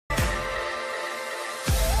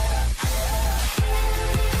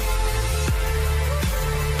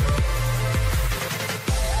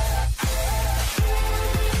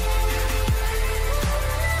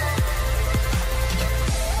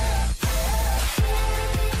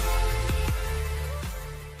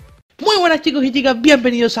Buenas chicos y chicas,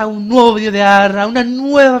 bienvenidos a un nuevo vídeo de Ark, a una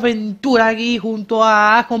nueva aventura aquí junto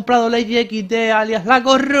a... Has comprado LIKE y SUSCRIBIROS alias la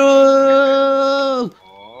corro.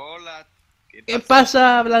 Hola, ¿Qué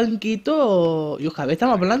pasa, Blanquito? ¿Y Javier está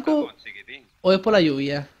más blanco o es por la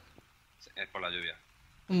lluvia? Es por la lluvia.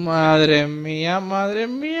 Madre mía, madre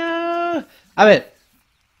mía. A ver,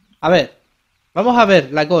 vamos a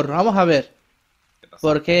ver, la corro, vamos a ver. ¿Qué pasa?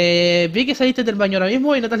 Porque vi que saliste del baño ahora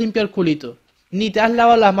mismo y no te has limpiado el culito. Ni te has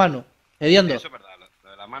lavado las manos. Hediondo. Eso es verdad,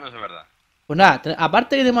 lo de las manos es verdad. Pues nada,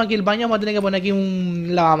 aparte que tenemos aquí el baño, vamos a tener que poner aquí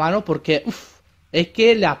un lavamanos porque, es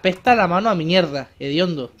que le apesta la mano a mi mierda,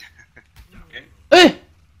 hediondo. ¿Qué?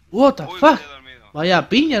 What the Uy, fuck. me he dormido. Vaya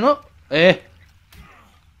piña, ¿no? Que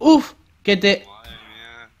te... Madre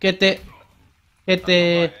mía. Que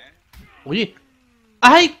te... ¿eh? Oye.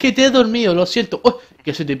 ¡Ay, que te he dormido! Lo siento.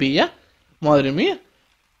 ¿Que se te pilla? Madre mía.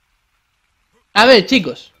 A ver,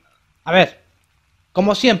 chicos. A ver.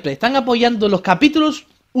 Como siempre, están apoyando los capítulos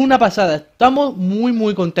una pasada. Estamos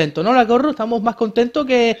muy contentos, ¿no, la corro? Estamos más contentos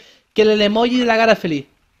que el emoji de la cara feliz.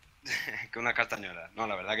 Que unas castañuelas. No,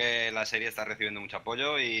 la verdad que la serie está recibiendo mucho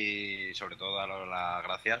apoyo y sobre todo daros las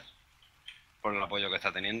gracias por el apoyo que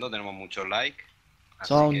está teniendo. Tenemos muchos likes.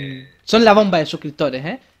 Son la bomba de suscriptores,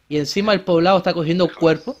 ¿eh? Y encima el poblado está cogiendo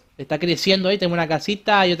cuerpo, está creciendo ahí, tengo una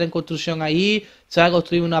casita, hay otra en construcción ahí, se va a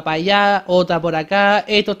construir una para allá, otra por acá,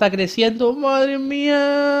 esto está creciendo, madre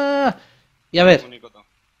mía. Y a ver,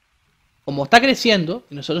 como está creciendo,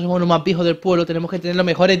 y nosotros somos los más viejos del pueblo, tenemos que tener los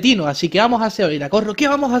mejores dinos, así que vamos a hacer hoy, la corro, ¿qué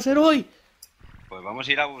vamos a hacer hoy? Pues vamos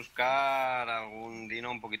a ir a buscar algún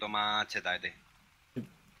dino un poquito más chetaete.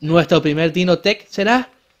 ¿Nuestro primer dinotech será?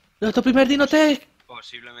 ¿Nuestro primer dinotech?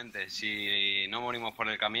 Posiblemente, si no morimos por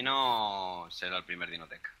el camino, será el primer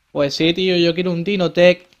dinotech. Pues sí, tío, yo quiero un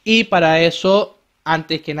dinotech y para eso,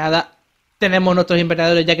 antes que nada, tenemos nuestros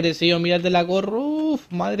invernadores ya crecidos. Mirad de la corro,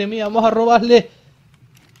 madre mía, vamos a robarle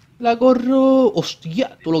la corro.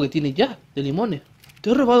 Hostia, todo lo que tiene ya de limones.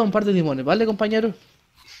 Te he robado un par de limones, ¿vale, compañero?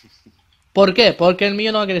 ¿Por qué? Porque el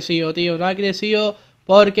mío no ha crecido, tío, no ha crecido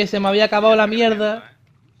porque se me había acabado la mierda.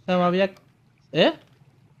 Se me había... ¿Eh?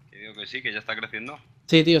 Que sí, que ya está creciendo.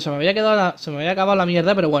 Sí, tío, se me había acabado la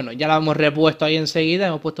mierda, pero bueno, ya la hemos repuesto ahí enseguida,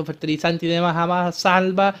 hemos puesto fertilizante y demás a más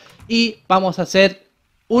salva y vamos a hacer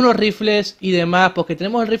unos rifles y demás, porque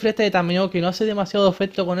tenemos el rifle este de tamaño que no hace demasiado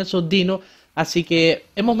efecto con esos dinos, así que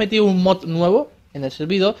hemos metido un mod nuevo en el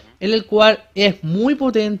servidor, en el cual es muy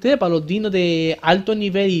potente para los dinos de alto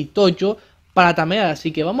nivel y tocho para tamear,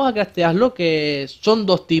 así que vamos a craftearlo, que son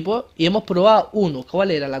dos tipos y hemos probado uno. ¿Cuál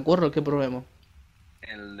era la corro que probemos?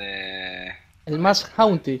 El de... ¿El más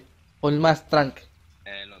haunty o el más trank?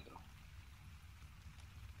 El otro.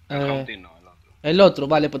 El haunty no, el otro. El otro,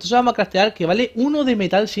 vale, pues entonces vamos a craftear que vale uno de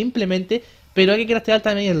metal simplemente, pero hay que craftear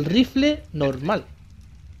también el rifle normal.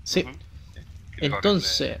 Sí.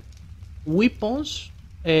 Entonces, weapons,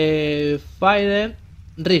 fire,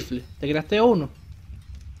 rifle. ¿Te crafteo uno?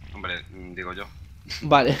 Hombre, digo yo.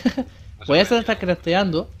 Vale. Voy a estar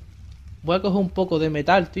crafteando. Voy a coger un poco de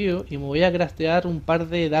metal, tío, y me voy a craftear un par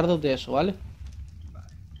de dardos de eso, ¿vale?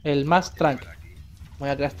 El más tranqui. Voy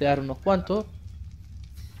a craftear unos cuantos.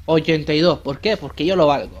 82, ¿por qué? Porque yo lo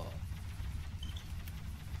valgo.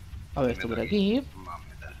 A ver, esto por aquí.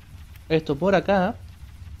 Esto por acá.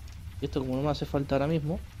 Y esto como no me hace falta ahora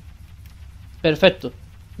mismo. Perfecto.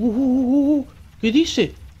 ¿Qué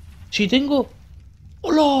dice? Si tengo...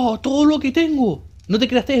 ¡Hola! ¡Todo lo que tengo! No te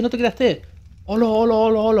craftees, no te craftees.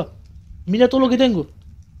 ¡Hola! Mira todo lo que tengo.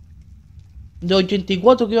 De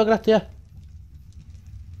 84 que iba a craftear.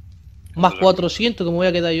 Más 400 que me voy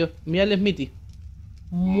a quedar yo. Mira el Smithy.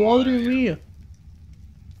 Madre mía.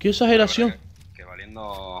 Qué exageración. Que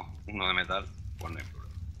valiendo uno de metal, pues no hay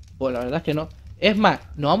problema. Pues la verdad es que no. Es más,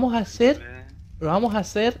 nos vamos a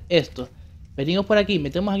hacer esto. Venimos por aquí,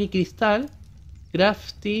 metemos aquí cristal.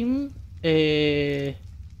 Crafting.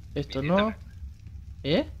 Esto no.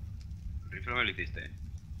 ¿Eh? El rifle me lo hiciste.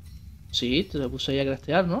 Sí, te lo puse ahí a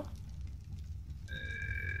craftear, ¿no?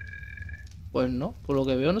 Pues no, por lo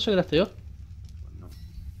que veo no se crafteó. Pues no.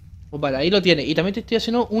 Pues vale, ahí lo tiene. Y también te estoy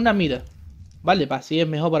haciendo una mira. Vale, para así es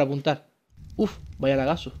mejor para apuntar. Vaya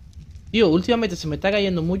lagazo. Tío, últimamente se me está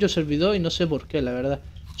cayendo mucho el servidor y no sé por qué, la verdad.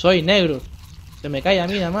 Soy negro. Se me cae a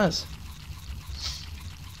mí nada más.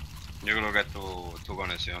 Yo creo que es tu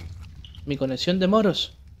conexión. Mi conexión de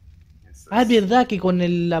moros. Ah, es verdad que con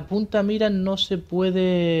la punta mira no se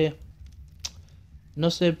puede... No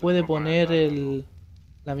se puede poner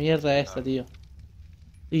la mierda esta, tío.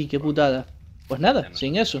 Y qué putada. Pues nada,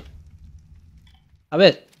 sin eso. A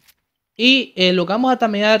ver. Y lo que vamos a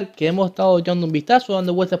tamear, que hemos estado echando un vistazo,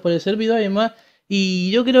 dando vueltas por el servidor y demás.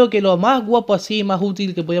 Y yo creo que lo más guapo así, más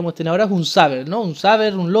útil que podíamos tener ahora es un saber, ¿no? Un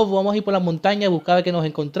saber, un lobo, vamos a ir por las montañas a buscar a ver qué nos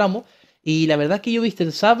encontramos. Y la verdad es que yo he visto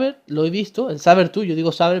el saber, lo he visto, el Sabertooth, yo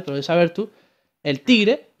digo saber, pero el Sabertooth, el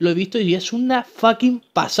tigre, lo he visto y es una fucking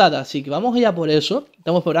pasada. Así que vamos allá por eso.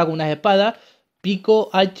 Estamos por ahora con unas espadas, pico,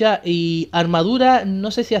 hacha y armadura.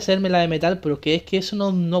 No sé si hacerme la de metal, pero que eso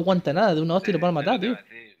no aguanta nada. De una hostia lo pueden Es lo matar, que te iba tío. a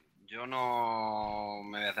decir. Yo no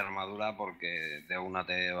me voy a hacer armadura porque de una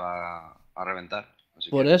te va a reventar. Así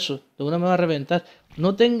Por que, eso, de una me va a reventar.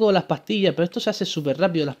 No tengo las pastillas, pero esto se hace súper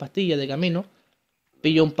rápido, las pastillas de camino.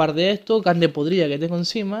 Pillo un par de estos, carne podrida que tengo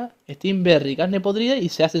encima, Steamberry, carne podrida y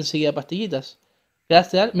se hace enseguida pastillitas.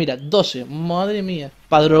 Gracias, mira, 12, madre mía,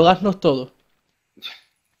 para drogarnos todos.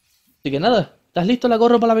 Así que nada, ¿estás listo? La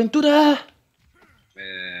corro para la aventura.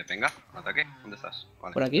 venga, ataque. ¿Dónde estás?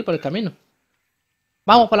 Vale. Por aquí, por el camino.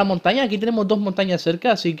 Vamos para la montaña, aquí tenemos dos montañas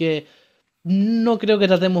cerca, así que no creo que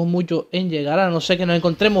tardemos mucho en llegar, a no ser que nos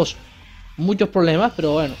encontremos muchos problemas,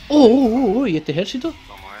 pero bueno. ¿Y este ejército?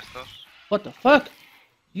 Como estos. What the fuck?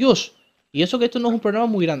 Dios. Y eso que esto no es un problema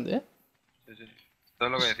muy grande, ¿eh? Sí, sí. Esto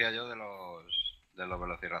es lo que decía yo de los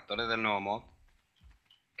velociraptores del nuevo mod.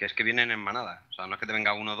 Que es que vienen en manada. O sea, no es que te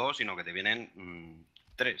venga uno o dos, sino que te vienen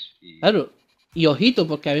tres. Y Claro. Y ojito,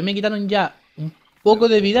 porque a mí me quitaron ya un poco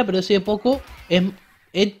de vida, pero ese poco es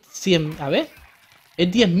 100. A ver. Es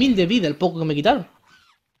 10.000 de vida el poco que me quitaron.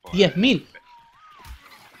 pues, 10.000.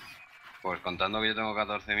 pues contando que yo tengo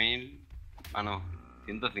 14.000. Ah, no.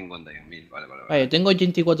 151.000. Vale, vale, Vale, vale. yo tengo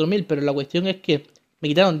 84.000, pero la cuestión es que me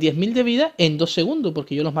quitaron 10.000 de vida en 2 segundos,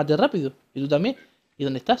 porque yo los maté rápido. ¿Y tú también? ¿Y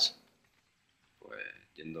dónde estás? Pues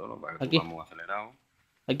yendo, para que tú Aquí. vas muy acelerado.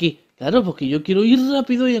 Aquí. Claro, porque yo quiero ir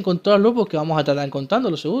rápido y encontrarlo, porque vamos a tardar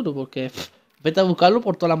encontrándolo seguro, porque vete a buscarlo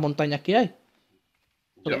por todas las montañas que hay.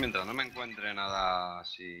 Yo Ok. mientras no me encuentre nada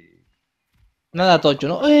así. Nada tocho,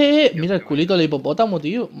 ¿no? Mira el Yo voy culito del hipopótamo,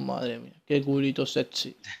 tío. Madre mía, qué culito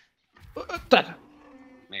sexy. Traca.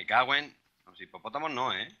 Me cago en. Los hipopótamos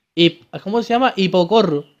no, ¿eh? ¿Cómo se llama?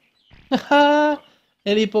 Hipocorro.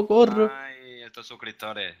 El hipocorro. Ay, estos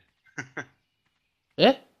suscriptores.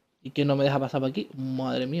 ¿Eh? ¿Y que no me deja pasar por aquí?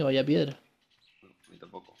 Madre mía, vaya piedra. Ni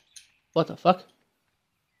tampoco. What the fuck.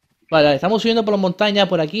 Vale, estamos subiendo por las montañas.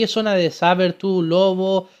 Por aquí es zona de Sabertooth,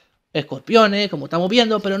 lobo, escorpiones, como estamos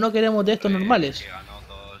viendo, pero no queremos de estos normales.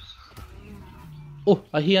 Giganotos.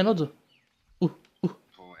 Hay giganotos. Uh, uh.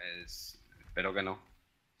 Pues. Espero que no.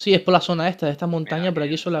 Sí, es por la zona esta, de esta Mira, montaña, aquí pero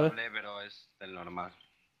aquí el suele haber. sable, pero es del normal.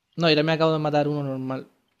 No, ya me acabo de matar uno normal.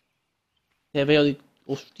 Te veo.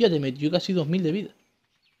 Hostia, te metió casi 2.000 de vida.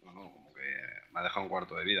 No, no, como que me ha dejado un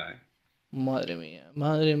cuarto de vida, ¿eh? Madre mía,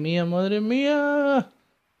 madre mía, madre mía.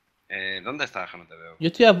 ¿Dónde estás? Que no te veo. Yo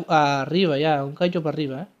estoy arriba ya, un cacho para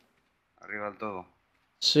arriba, ¿eh? Arriba del todo.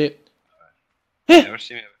 Sí. A ver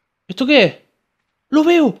si me. ¿Esto qué es? ¡Lo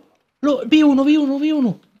veo! Vi uno, vi uno, vi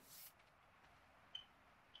uno.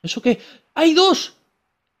 ¿Eso qué? ¡Hay dos!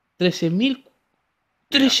 13.000.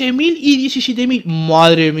 13.000 y 17.000.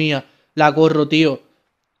 Madre mía. La corro, tío.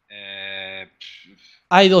 Eh,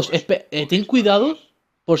 Hay dos. pues, Ten cuidado.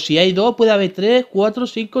 Por si hay dos, puede haber 3, 4,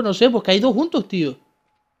 5, no sé. Porque hay dos juntos, tío.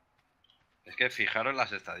 Es que fijaros en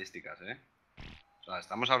las estadísticas, ¿eh? O sea,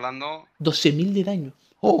 estamos hablando. 12.000 de daño.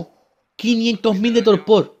 ¡Oh! 500.000 de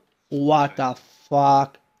torpor. What the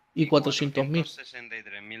fuck. Y 400.000.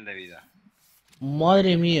 463.000 de vida.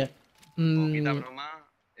 Madre mía. Poquita broma.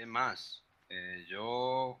 Es más,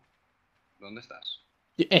 yo. ¿Dónde estás?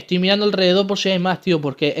 Estoy mirando alrededor por si hay más, tío.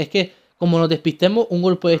 Porque es que, como nos despistemos, un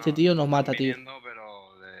golpe de este No, tío nos están mata, tío. viniendo,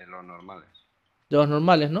 pero de los normales. De los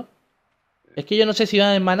normales, ¿no? Es que yo no sé si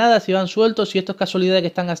van en manada, si van sueltos, si esto es casualidad de que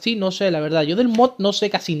están así, no sé, la verdad. Yo del mod no sé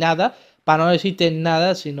casi nada, para no decirte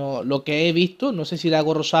nada, sino lo que he visto. No sé si la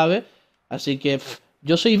gorro sabe. Así que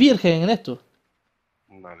yo soy virgen en esto.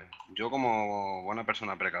 Vale. Yo, como buena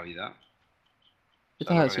persona precavida, ¿Qué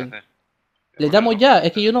estás ¿sabes lo que voy a haciendo? hacer? Voy a ¿Le poner damos dos ya?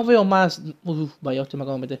 Es que yo cositas. no veo más. Vaya, hostia, me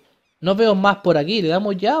acabo de meter. No veo más por aquí. ¿Le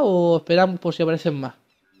damos ya o esperamos por si aparecen más?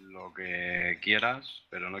 Lo que quieras,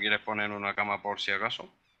 pero no quieres poner una cama por si acaso.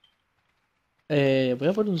 Voy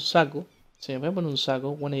a poner un saco. Sí, voy a poner un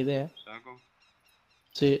saco. Buena idea. ¿Saco?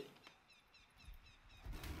 Sí.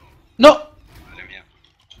 ¡No! Madre mía.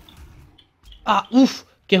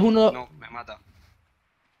 Que es uno. No, me mata.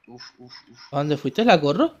 Uf, uf, uf. ¿A dónde fuiste? ¿La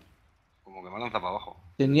corro? Como que me lanza para abajo.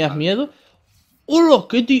 ¿Tenías Vale. miedo? ¡Hola!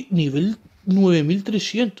 ¡Qué nivel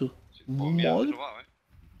 9.300! Pues mira, me he Madre. sobado, ¿eh?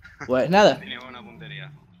 Pues nada. Tenía buena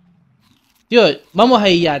puntería. Tío, vamos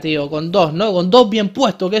ahí ya, tío. Con dos, ¿no? Con dos bien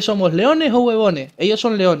puestos. ¿Qué somos? ¿Leones o huevones? Ellos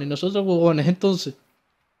son leones, nosotros huevones, entonces.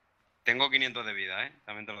 Tengo 500 de vida, ¿eh?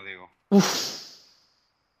 También te lo digo.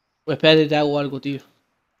 Pues espérate, te hago algo, tío.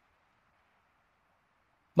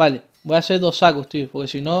 Vale, voy a hacer 2 sacos, tío, porque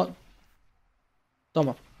si no...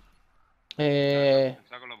 Toma. El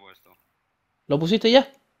saco lo he puesto. ¿Lo pusiste ya?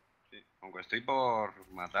 Sí, aunque estoy por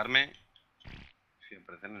matarme,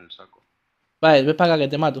 siempre en el saco. Vale, ves para acá que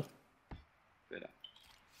te mato. Espera.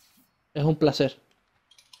 Es un placer.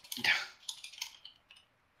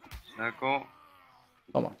 Saco.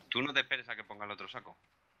 Toma. ¿Tú no te esperes a que ponga el otro saco?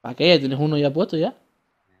 ¿Para qué? ¿Tienes uno ya puesto ya?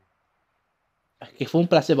 Es que fue un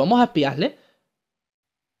placer. Vamos a espiarle.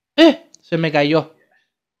 Se me cayó.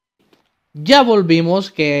 Ya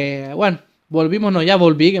volvimos, que... Bueno, volvimos, no, ya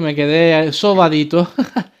volví, que me quedé sobadito.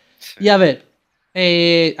 Y a ver.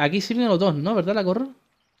 Aquí sirven los dos, ¿no? ¿Verdad, la corro?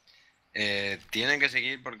 Tienen que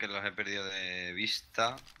seguir porque los he perdido de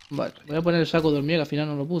vista. Vale, voy a poner el saco de hormiga, que al final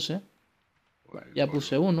no lo puse. Vale, ya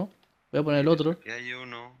puse uno. Voy a poner el otro. Aquí hay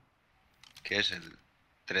uno que es el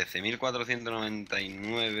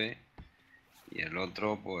 13.499 y el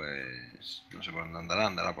otro, pues, no sé por dónde andará,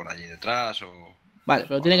 andará por allí detrás o... Vale,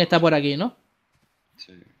 pero tiene que estar por aquí, ¿no?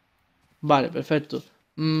 Sí. Vale, perfecto.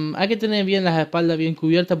 Hay que tener bien las espaldas bien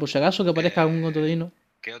cubiertas por si acaso que aparezca algún otro dino.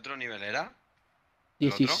 ¿Qué otro nivel era? ¿El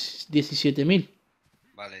otro? 17.000.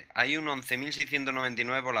 Vale, hay un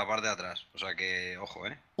 11.699 por la parte de atrás, o sea que, ojo,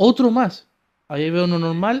 Otro más. Ahí veo uno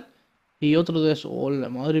normal y otro de esos. Hola,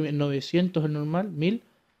 madre mía, 900 el normal, 1000.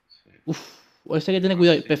 Sí. Uf, ese hay que tener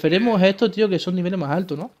cuidado. Sí, Preferimos estos, tío, que son niveles más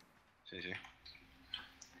altos, ¿no? Sí, sí.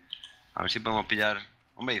 A ver si podemos pillar...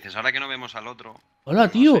 Hombre, dices, ahora que no vemos al otro... Hola,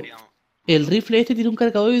 no tío. sería- El rifle este tiene un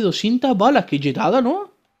cargador de 200 balas. Qué jetada,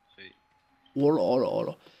 ¿no? Sí. Hola, hola,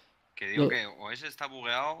 hola. Que digo que o ese está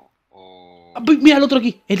bugueado o... Ah, mira el otro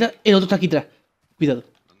aquí. El otro está aquí atrás. Cuidado.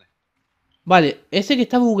 ¿Dónde? Vale, ese que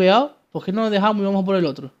está bugueado, ¿por qué no lo dejamos y vamos por el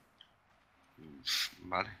otro?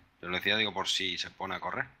 Vale, yo lo decía, digo, por si se pone a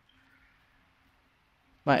correr.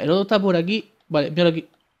 Vale, el otro está por aquí. Vale, míralo aquí.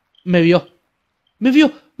 Me vio. Me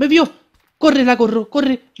vio, me vio. Corre, la corro,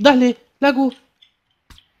 corre. Dale, Laku.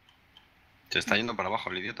 Se está yendo para abajo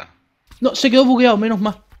el idiota. No, se quedó bugueado, menos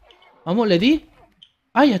mal. Vamos, le di.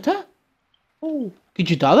 Ah, ya está. Qué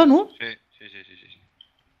chitada, ¿no? Sí, sí, sí, sí, sí.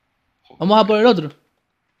 Joder. Vamos a por el otro.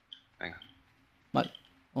 Venga. Vale,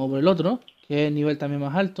 vamos por el otro, que es nivel también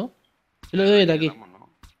más alto. Yo le doy de aquí. Damos, ¿no?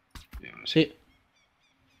 Yo no sé. Sí.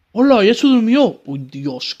 ¡Hola! ¡Ya se durmió! ¡Uy,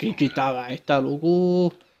 Dios! ¡Qué chitada esta,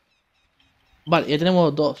 loco! Vale, ya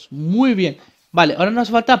tenemos dos. Muy bien. Vale, ahora nos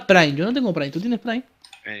hace falta Prime. Yo no tengo Prime. ¿Tú tienes Prime?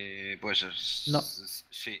 Pues es... No.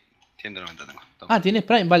 Sí, 190 tengo. Toma. Ah, tienes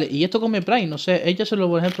Prime. Vale, y esto come Prime. No sé, échaselo,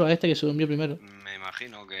 por ejemplo, a este que se durmió primero. Me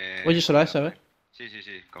imagino que... Oye, solo a ese, a ver. Sí, sí,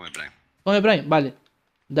 sí, come Prime. Come Prime, vale.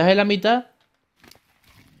 Dale la mitad.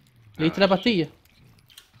 ¿Le diste A la ver. pastilla?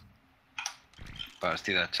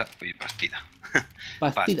 Pastilla echada. Uy, pastilla.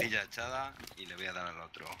 Pastilla. Pastilla echada y le voy a dar al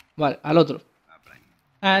otro. Vale, al otro. A Prime.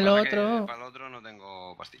 Al Lo que pasa es que otro. para el otro no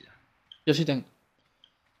tengo pastilla. Yo sí tengo.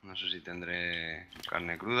 No sé si tendré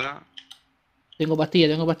carne cruda. Tengo pastilla,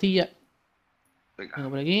 tengo pastilla. Venga. Tengo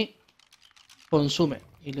por aquí. Consume.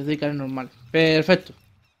 Y le doy carne normal. Perfecto.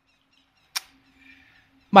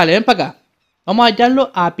 Vale, ven para acá. Vamos a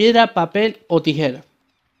echarlo a piedra, papel o tijera.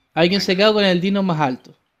 Alguien se quedó con el dino más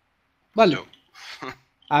alto. Vale. Yo.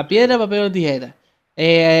 A piedra, papel o tijera.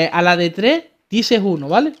 A la de 3 dices uno,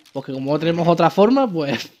 ¿vale? Porque como no tenemos otra forma,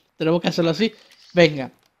 pues tenemos que hacerlo así. Venga.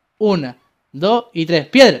 1, 2 y 3.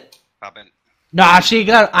 Piedra. Papel. No, sí,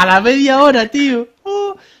 claro. A la media hora, tío.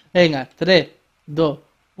 Venga. 3, 2,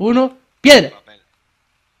 1. Piedra. Papel.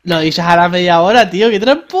 Lo dices a la media hora, tío. Qué ¿Lo he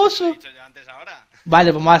tramposo. dicho yo antes ahora?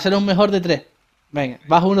 Vale, pues vamos a hacer un mejor de 3. Venga,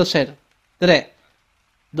 vas 1, 0. 3,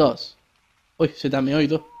 2. Uy, se te ha meado y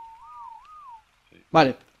todo.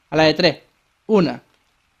 Vale, a la de 3. 1,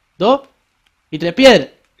 2 y 3. Piedra.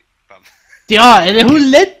 Papel. Tío, eres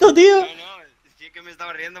un lento, tío. No, no, sí que me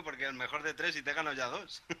estaba riendo porque el mejor de 3 y te gano ya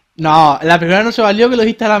 2. No, la primera no se valió que lo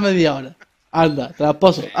dijiste a la media hora. Anda,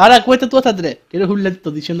 tramposo. Ahora cuenta tú hasta 3, que eres un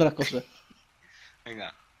lento diciendo las cosas.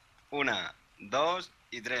 Venga. 1, 2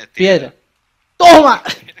 y 3. Piedra. ¡Toma!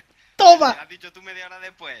 ¡Toma! ¿Has dicho tú media hora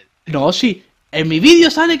después? No, sí. En mi vídeo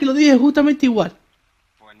sale que lo dije justamente igual.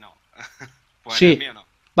 Pues no. Pues Sí. en el mío no.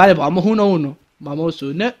 Vale, pues vamos 1, 1. Vamos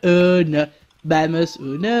 1, 1. Vamos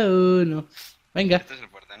 1, 1. Venga. Este es el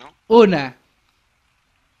fuerte, ¿no? 1,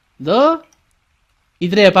 2 y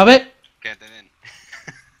 3, pa' ver. Que te den.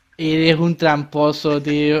 Eres un tramposo,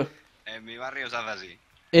 tío. En mi barrio se hace así.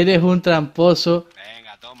 Eres un tramposo.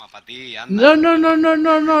 Venga, toma, para ti, anda. No, no, no, no,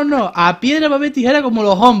 no, no, no. A piedra, papel, tijera como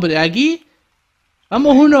los hombres. Aquí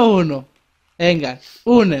vamos 1, 1. Venga,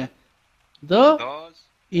 1, 2 2,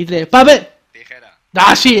 y 3. Pa' ver. tijera.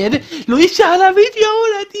 Ah, sí, lo dices a la media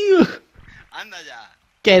hora, tío. Anda ya.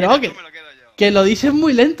 Que no, Esto que, me lo quedo yo. que lo dices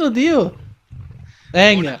muy lento, tío.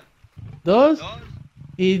 Venga. 2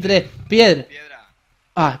 y 3. Piedra.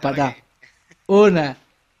 Ah, patada. 1,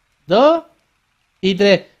 2 y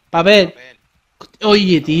 3. Papel.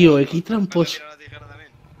 Oye, tío, aquí tramposo.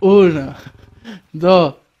 1,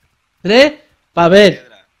 2, 3. Papel.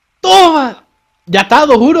 ¡Toma! Ya está,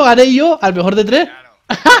 2-1, gané yo. Al mejor de 3.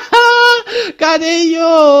 ¡Gané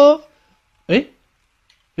yo! ¿Eh?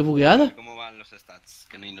 ¿Qué bugueada? ¿Cómo van los stats?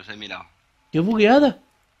 Que ni los he mirado. ¿Qué bugueada?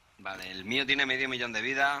 Vale, el mío tiene medio millón de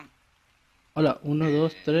vida. Hola, 1,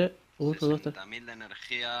 2, 3. 1, 2, 3. 60.000 de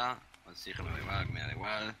energía. Oxígeno me da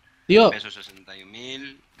igual. Tío. Peso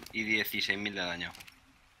 61.000 y 16.000 de daño.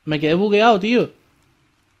 Me quedé bugueado, tío.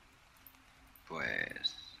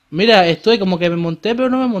 Pues... Mira, estoy como que me monté, pero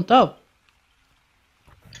no me he montado.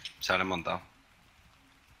 Se habrán montado.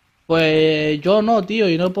 Pues yo no, tío,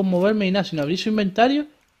 y no puedo moverme ni nada, sino abrir su inventario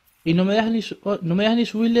y no me dejan ni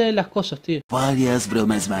subirle las cosas, tío. Varias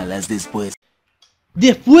bromas malas después.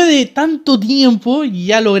 Después de tanto tiempo,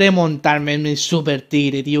 ya logré montarme en mi super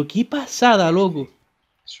tigre, tío. Qué pasada, loco.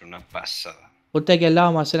 Es una pasada. Ponte aquí al lado,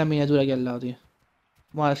 vamos a hacer la miniatura aquí al lado, tío.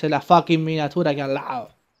 Vamos a hacer la fucking miniatura aquí al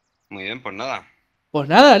lado. Muy bien, pues nada. Pues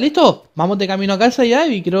nada, listo. Vamos de camino a casa ya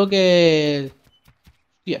y creo que...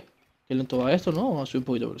 Hostia, qué lento va esto, ¿no? Vamos a subir un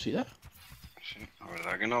poquito de velocidad. Sí, la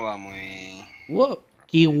verdad que no va muy... Wow,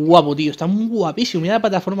 qué guapo, tío. Está muy guapísimo. Mira la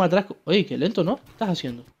plataforma atrás. Oye, qué lento, ¿no? ¿Qué estás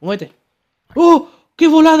haciendo? Muévete. ¡Oh! ¡Qué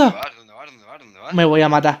volada! ¿Dónde vas? Me voy a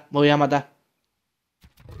matar, me voy a matar.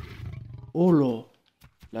 ¡Holo!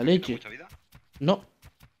 La leche. ¿Mucha vida? No.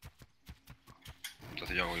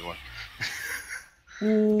 Entonces yo hago igual.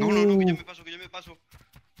 No, que yo me paso.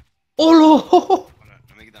 ¡Holo! Hola,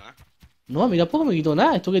 no me quita nada. No, mira, poco me quitó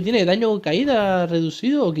nada. ¿Esto que tiene? ¿Daño caída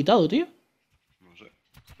reducido o quitado, tío? No sé,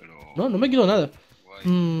 pero... No, no me quitó nada.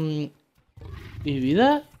 Guay. ¿Y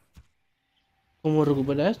vida? ¿Cómo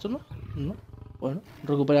recupera esto, no? No. Bueno,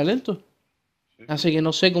 recupera lento. Sí. Así que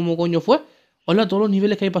no sé cómo coño fue. Hola, todos los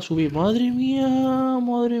niveles que hay para subir. Madre mía,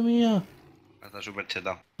 madre mía. Está súper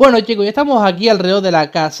chetado. Bueno, chicos, ya estamos aquí alrededor de la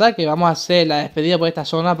casa, que vamos a hacer la despedida por esta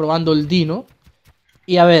zona probando el dino.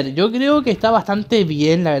 Y a ver, yo creo que está bastante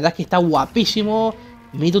bien, la verdad es que está guapísimo.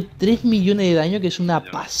 Me hizo 3 millones de daño, que es una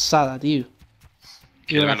pasada, tío.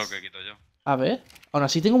 Quiero ver lo que quito yo. A ver, aún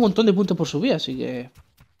así tengo un montón de puntos por subir, así que...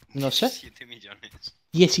 No sé. 7 millones.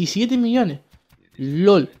 17 millones.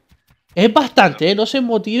 LOL. Es bastante, no se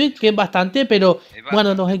motiven que es bastante, pero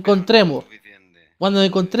cuando nos encontremos... Cuando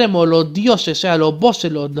encontremos los dioses, o sea, los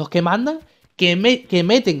bosses, los que mandan, que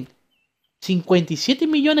meten 57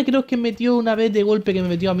 millones, creo que metió una vez de golpe que me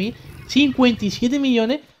metió a mí. 57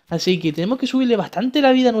 millones, así que tenemos que subirle bastante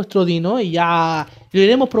la vida a nuestro dino y ya lo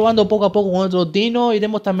iremos probando poco a poco con otros dinos,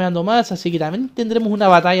 iremos tameando más, así que también tendremos una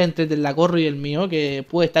batalla entre el Lacorro y el mío que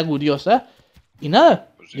puede estar curiosa. Y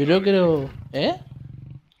nada, pues sí, yo creo que... ¿Eh?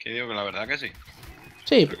 Que digo que la verdad que sí.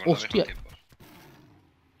 Sí, Recordar hostia. esos tiempos.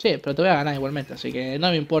 Sí, pero te voy a ganar igualmente, así que no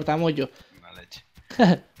me importa mucho. Mala leche.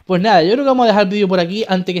 Pues nada, yo creo que vamos a dejar el vídeo por aquí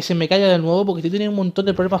antes que se me caiga de nuevo, porque estoy teniendo un montón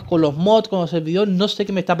de problemas con los mods, con los servidores, no sé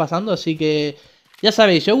qué me está pasando, así que ya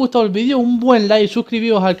sabéis, si os ha gustado el vídeo, un buen like,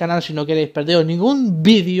 suscribíos al canal si no queréis perderos ningún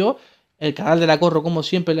vídeo, el canal de la Corro como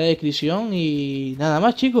siempre en la descripción, y nada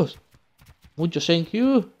más chicos, muchos thank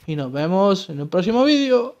you, y nos vemos en un próximo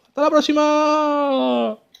vídeo, ¡hasta la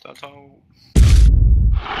próxima! Chao, chao.